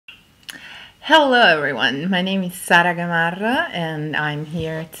Hello everyone, my name is Sara Gamarro and I'm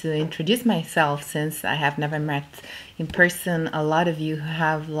here to introduce myself since I have never met in person a lot of you who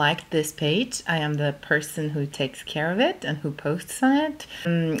have liked this page. I am the person who takes care of it and who posts on it.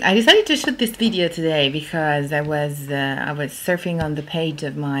 I decided to shoot this video today because I was surfing on the page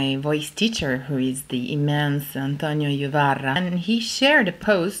of my voice teacher, who is the immense Antonio Ibarra, and he shared a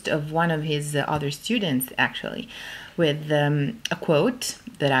post of one of his other students actually with a quote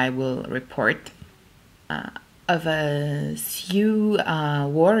that I will report of a Sioux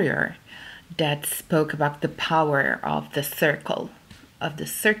warrior that spoke about the power of the circle, of the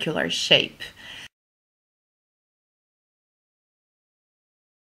circular shape.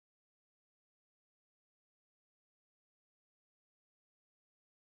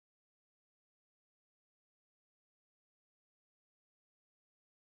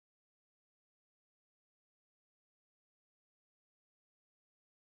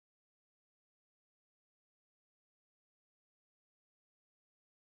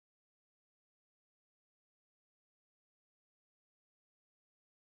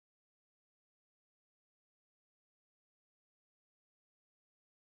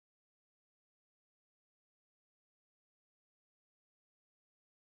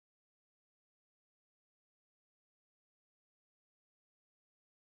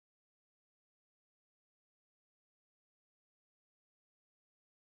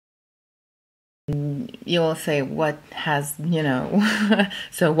 You will say, what has,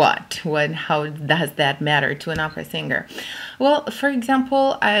 so how does that matter to an opera singer? Well, for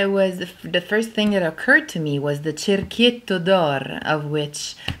example, the first thing that occurred to me was the Cerchietto d'Or, of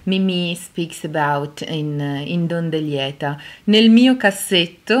which Mimi speaks about in Donde Lieta. Nel mio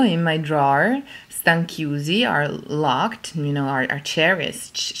cassetto, in my drawer, stan chiusi, are locked, are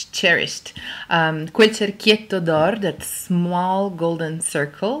cherished. Quel cerchietto d'or, that small golden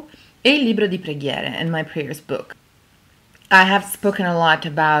circle, e il libro di preghiere, and my prayers book. I have spoken a lot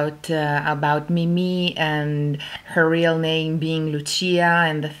about Mimi and her real name being Lucia,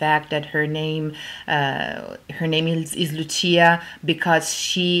 and the fact that her name is Lucia because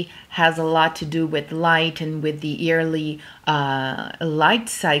she has a lot to do with light and with the yearly light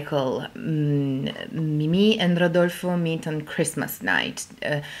cycle. Mimi and Rodolfo meet on Christmas night.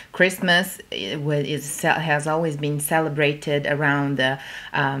 Christmas has always been celebrated around the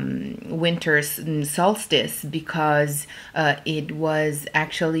winter's solstice because it was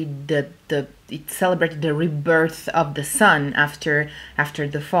actually it celebrated the rebirth of the sun after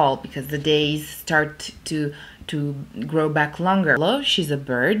the fall, because the days start to grow back longer. Hello, she's a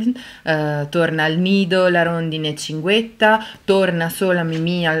bird. Torna al nido la rondine cinguetta, torna sola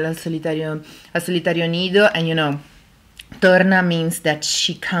Mimì al solitario nido, and torna means that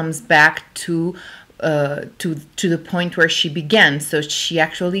she comes back to the point where she began. So she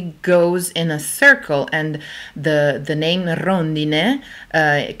actually goes in a circle, and the name rondine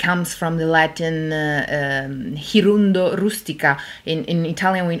comes from the Latin girundo rustica. In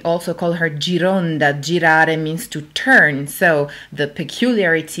Italian we also call her gironda. Girare means to turn. So the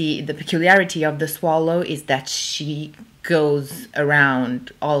peculiarity of the swallow is that she goes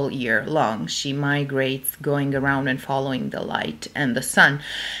around all year long. She migrates, going around and following the light and the sun.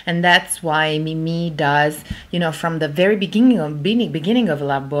 And that's why Mimi does, from the very beginning of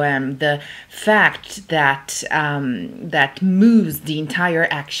La Bohème, the fact that that moves the entire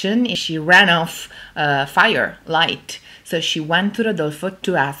action. She ran off light. So she went to Rodolfo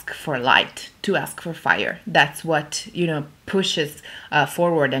to ask for light, to ask for fire. That's what, pushes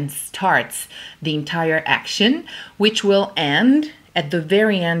forward and starts the entire action, which will end at the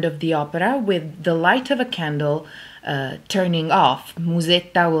very end of the opera with the light of a candle turning off.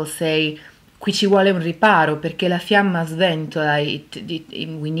 Musetta will say, qui ci vuole un riparo perché la fiamma sventola.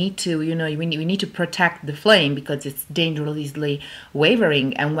 We need to protect the flame because it's dangerously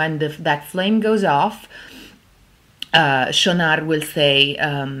wavering. And when that flame goes off, Schonar will say,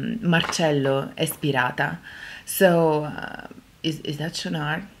 Marcello è spirata. So, is that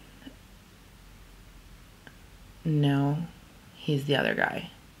Schonar? No, he's the other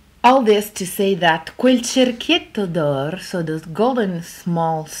guy. All this to say that quel cerchietto d'or, so this golden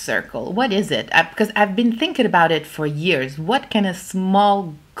small circle, what is it? Because I've been thinking about it for years. What can a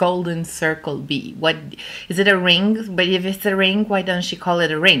small golden circle be? What is it? A ring? But if it's a ring, why don't she call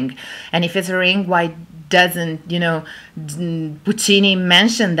it a ring? And if it's a ring, why doesn't Puccini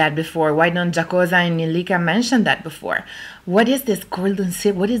mention that before? Why don't Giacosa and Nelica mention that before? What is this golden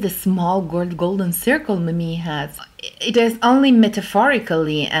circle? What is this small golden circle Mimi has? It is only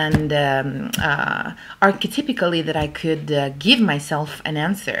metaphorically and archetypically that I could give myself an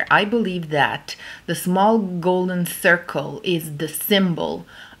answer. I believe that the small golden circle is the symbol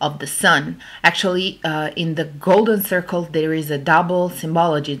of the sun. Actually, in the golden circle, there is a double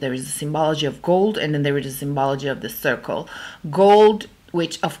symbology. There is a symbology of gold, and then there is a symbology of the circle. Gold,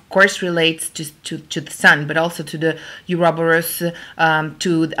 which of course relates to the sun, but also to the Ouroboros,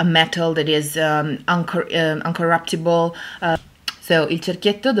 to a metal that is uncorruptible. So, il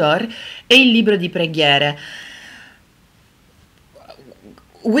cerchietto d'oro e il libro di preghiere.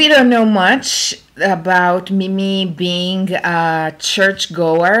 We don't know much about Mimi being a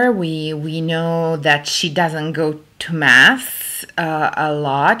churchgoer. We know that she doesn't go to mass a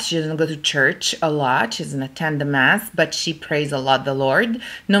lot. She doesn't go to church a lot. She doesn't attend the mass, but she prays a lot the Lord.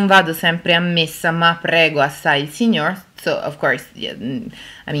 Non vado sempre a messa, ma prego assai il Signor. So, of course, yeah,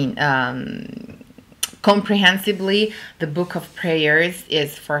 I mean, comprehensively, the book of prayers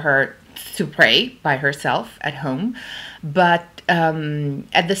is for her to pray by herself at home. But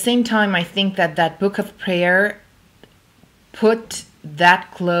at the same time, I think that that book of prayer put that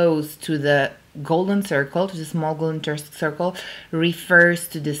close to the golden circle, to the small golden circle, refers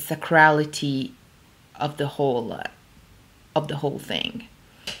to the sacrality of the whole thing.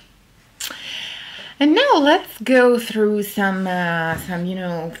 And now let's go through some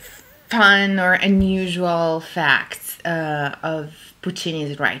fun or unusual facts of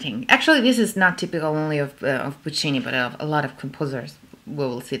Puccini's writing. Actually, this is not typical only of Puccini, but of a lot of composers. We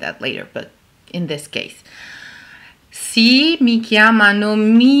will see that later, but in this case. Si mi chiamano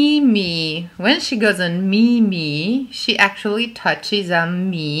Mimi. When she goes on Mimi, she actually touches a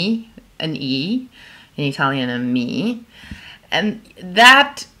mi, an E, in Italian a mi. And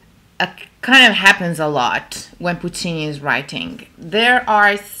that kind of happens a lot when Puccini is writing. There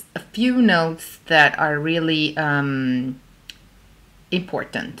are a few notes that are really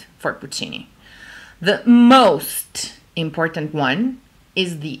important for Puccini. The most important one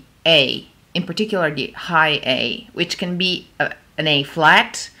is the A, in particular the high A, which can be an A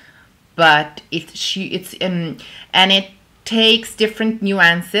flat, but and it takes different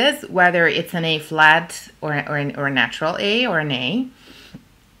nuances, whether it's an A flat or a natural A or an A.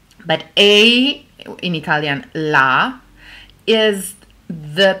 But A, in Italian La, is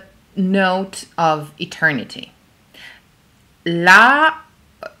the note of eternity. La,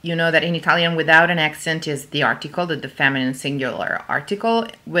 you know that in Italian without an accent is the article, the feminine singular article.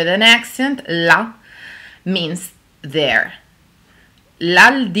 With an accent, la means there.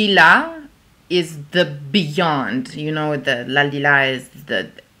 L'aldilà is the beyond. You know, the l'aldilà is the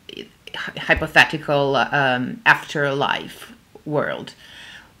hypothetical afterlife world.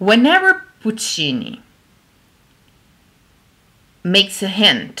 Whenever Puccini makes a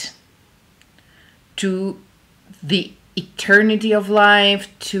hint to the eternity of life,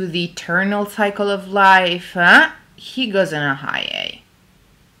 to the eternal cycle of life, he goes in a high A.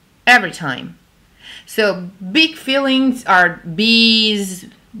 Every time. So big feelings are B's,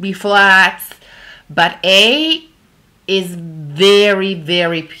 B flats, but A is very,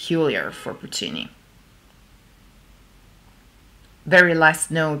 very peculiar for Puccini. Very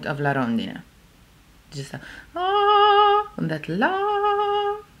last note of La Rondine. Just a on that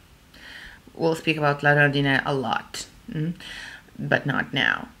La. We'll speak about La Rondine a lot, but not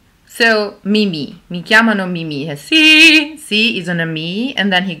now. So, Mimi. Mi chiamano Mimi. Si is on a mi,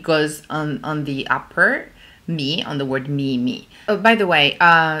 and then he goes on the upper mi, on the word Mimi. Oh, by the way,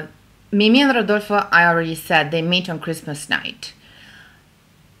 Mimi and Rodolfo, I already said, they meet on Christmas night.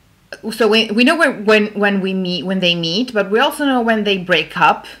 So we know when they meet, but we also know when they break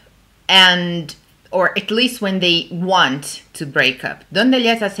up, or at least when they want to break up. Donde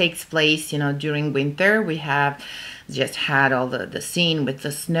Lieta takes place, during winter. We have just had all the scene with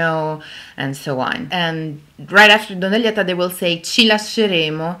the snow and so on. And right after Donde Lieta, they will say Ci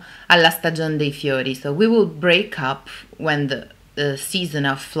lasceremo alla stagione dei fiori. So we will break up when the season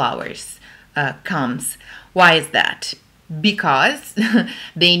of flowers comes. Why is that? Because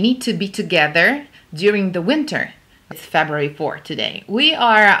they need to be together during the winter. It's February 4th today. We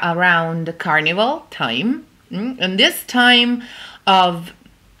are around the carnival time, and this time of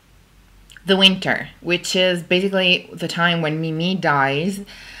the winter, which is basically the time when Mimi dies,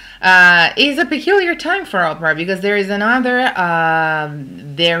 is a peculiar time for opera, because there is another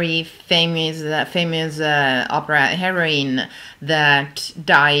very famous opera heroine that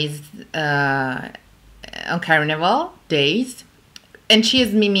dies on carnival days, and she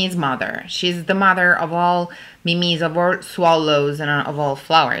is Mimi's mother. She's the mother of all Mimi's, of all swallows and of all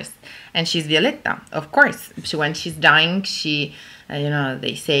flowers, and she's Violetta, of course. When she's dying, she,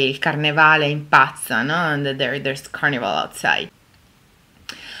 they say il carnevale impazza, no? And there's carnival outside.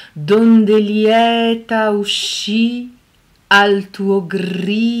 Donde lieta uscì al tuo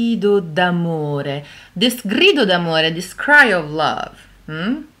grido d'amore. This grido d'amore, this cry of love,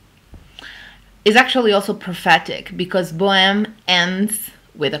 is actually also prophetic because Bohème ends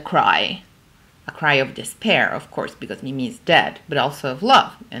with a cry of despair, of course, because Mimi is dead, but also of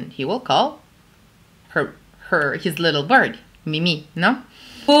love, and he will call his little bird, Mimi, no?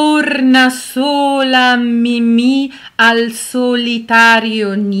 Torna sola Mimi al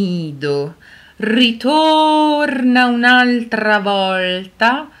solitario nido, ritorna un'altra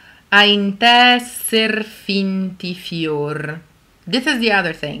volta a intesser finti fior. This is the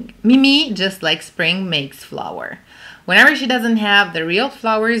other thing. Mimi, just like spring, makes flower. Whenever she doesn't have the real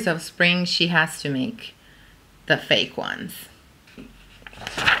flowers of spring, she has to make the fake ones.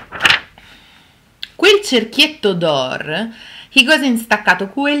 Quel cerchietto d'or, he goes in staccato,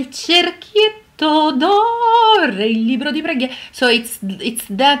 quel cerchietto d'or, il libro di preghiere. So it's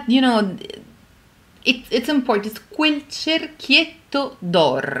that, you know, it's important. It's quel cerchietto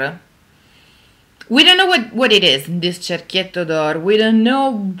d'or. We don't know what it is, this cerchietto d'or. We don't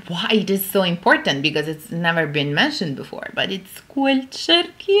know why it is so important because it's never been mentioned before. But it's quel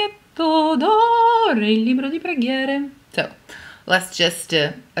cerchietto d'or, il libro di preghiere. So let's just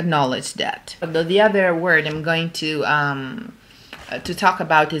acknowledge that. The other word I'm going to talk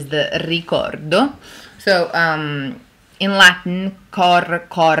about is the ricordo. So in Latin, cor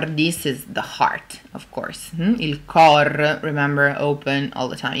cordis is the heart, of course. Il cor, remember, open all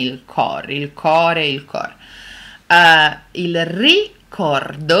the time. Il core, il cor. Il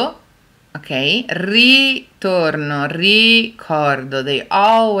ricordo, okay? Ritorno, ricordo. They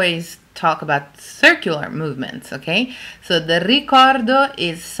always talk about circular movements, okay? So the ricordo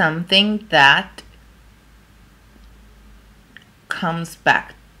is something that comes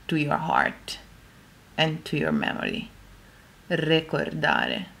back to your heart and to your memory.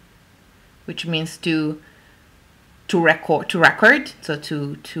 Ricordare, which means to record, so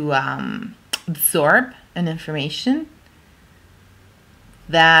to absorb an information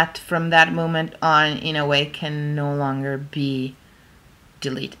that from that moment on, in a way, can no longer be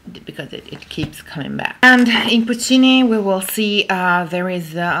deleted because it keeps coming back. And in Puccini, we will see there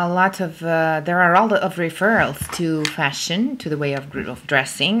is there are a lot of referrals to fashion, to the way of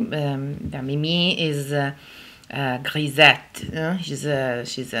dressing. Mimi is grisette. She's a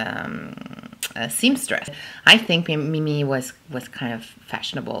seamstress. I think Mimi was kind of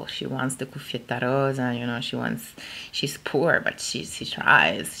fashionable. She wants the cuffietta rosa, you know. She's poor, but she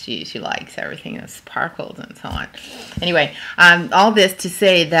tries. She likes everything that sparkles and so on. Anyway, all this to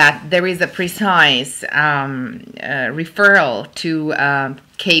say that there is a precise referral to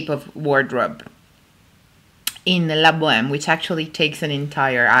Cape of Wardrobe in La Bohème, which actually takes an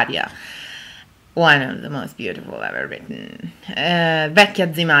entire aria. One of the most beautiful ever written. Vecchia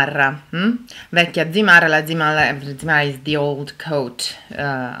Zimarra. Vecchia Zimarra. La Zimarra is the old coat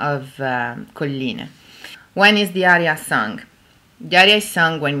of Colline. When is the aria sung? The aria is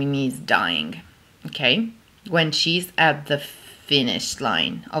sung when Mimi is dying. Okay? When she's at the finish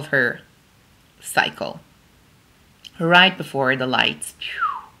line of her cycle. Right before the lights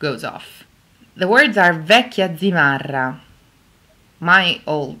goes off. The words are Vecchia Zimarra. My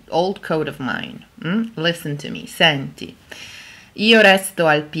old coat of mine. Listen to me. Senti. Io resto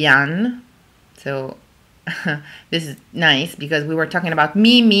al pian. So this is nice because we were talking about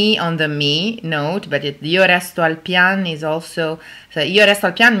me on the me note, but io resto al pian is also, so io resto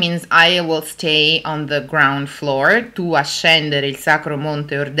al pian means I will stay on the ground floor to ascendere il sacro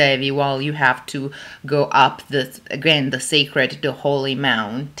monte Ordevi, while you have to go up the sacred, the holy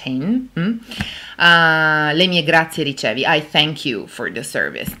mountain. Le mie grazie ricevi. I thank you for the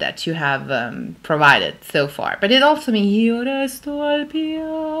service that you have provided so far. But it also means io resto al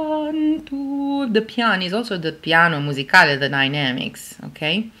pian. The pian is also the piano musicale, the dynamics,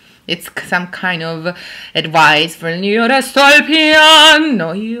 okay? It's some kind of advice for io resto al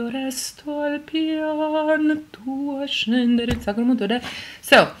piano. Io resto al piano tu ascendere il sacro monte Ordevi.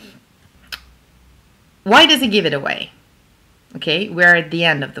 So, why does he give it away? Okay, we're at the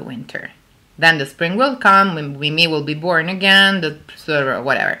end of the winter. Then the spring will come, Mimi will be born again,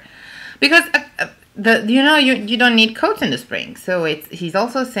 whatever. Because you don't need coats in the spring. So he's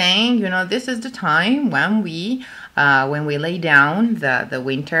also saying, you know, this is the time when we lay down the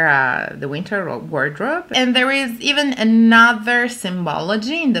winter wardrobe. And there is even another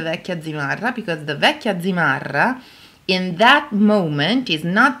symbology in the Vecchia Zimarra, because the Vecchia Zimarra in that moment is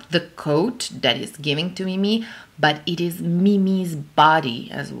not the coat that is giving to Mimi, but it is Mimi's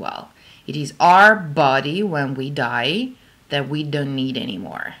body as well. It is our body when we die that we don't need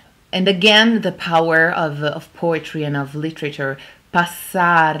anymore. And again, the power of poetry and of literature.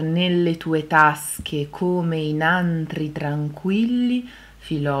 Passar nelle tue tasche come in antri tranquilli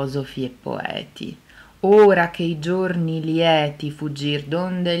filosofi e poeti. Ora che i giorni lieti fuggir,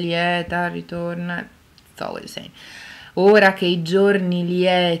 donde lieta ritorna. It's always the same. Ora che i giorni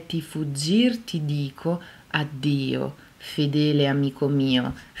lieti fuggir, ti dico addio, fedele amico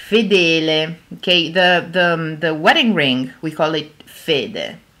mio. Fedele, okay, the wedding ring, we call it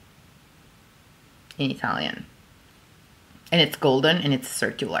fede in Italian. And it's golden and it's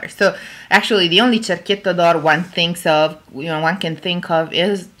circular. So actually the only cerchietto d'oro one thinks of, one can think of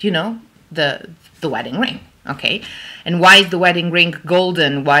is, the wedding ring. Okay. And why is the wedding ring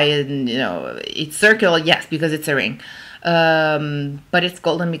golden? Why, it's circular? Yes, because it's a ring. But it's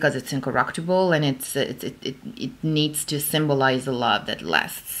golden because it's incorruptible, and it needs to symbolize a love that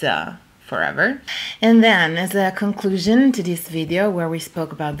lasts forever. And then, as a conclusion to this video, where we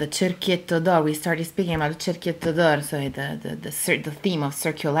spoke about the Cerchietto d'oro, we started speaking about the Cerchietto d'oro, so the theme of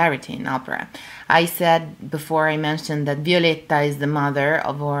circularity in opera. I said before, I mentioned that Violetta is the mother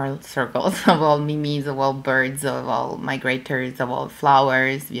of all circles, of all mimis, of all birds, of all migrators, of all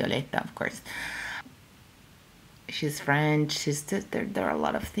flowers. Violetta, of course. She's French. There are a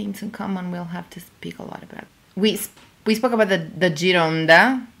lot of things in common. We'll have to speak a lot about. We spoke about the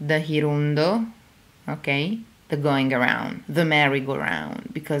gironda, the hirundo, okay, the going around, the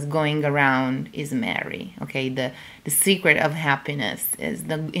merry-go-round, because going around is merry, okay. The secret of happiness is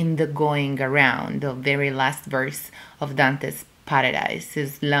in the going around. The very last verse of Dante's Paradise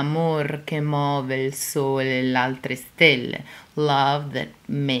is l'amor che muove il sole e l'altre stelle, love that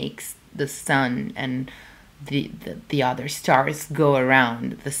makes the sun and the other stars go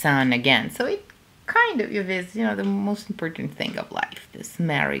around the sun again. So it kind of is, the most important thing of life, this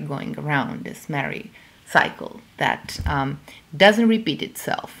merry going around, this merry cycle that doesn't repeat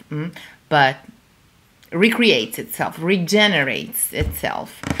itself, but recreates itself, regenerates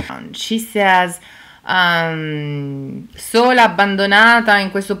itself. She says, sola abbandonata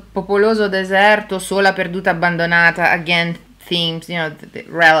in questo popoloso deserto, sola perduta abbandonata, again themes, the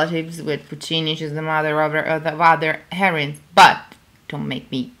relatives with Puccini. She's the mother of other heroines, but don't make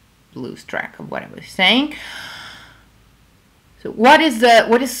me lose track of what I was saying. So what is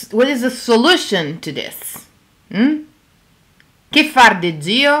the solution to this? Che far de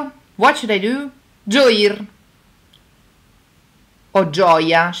Gio? What should I do? Gioir. Or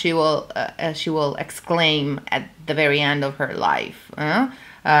gioia, she will exclaim at the very end of her life.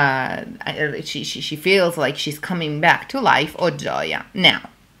 She feels like she's coming back to life. Or gioia. Now,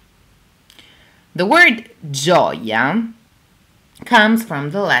 the word gioia comes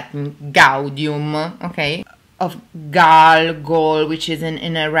from the Latin gaudium, okay, of gol, which is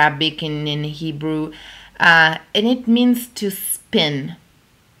in Arabic and in Hebrew, and it means to spin,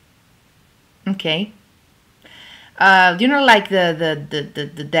 okay. Like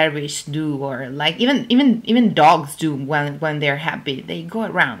the dervish do, or like even dogs do when they're happy. They go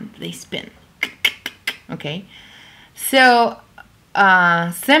around, they spin, okay. So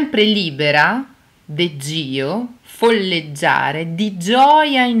sempre libera de Gio, folleggiare di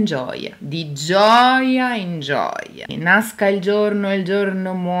gioia in gioia, di gioia in gioia. Nasca il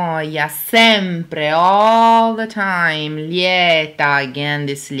giorno muoia, sempre, all the time, lieta, again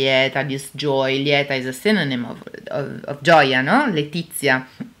this lieta, this joy. Lieta is a synonym of gioia, no? Letizia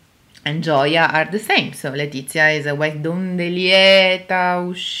and gioia are the same. So Letizia is a wife, donde lieta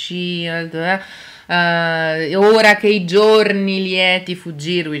uscì, ora che i giorni lieti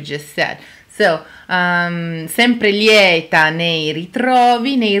fuggir, we just said. So, sempre lieta nei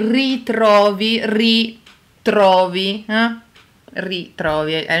ritrovi, ritrovi, I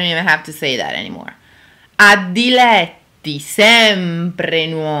don't even have to say that anymore. A diletti sempre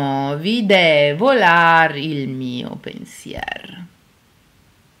nuovi, devolar il mio pensier.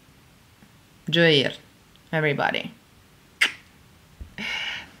 Gioir, everybody.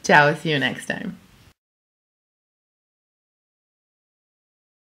 Ciao, see you next time.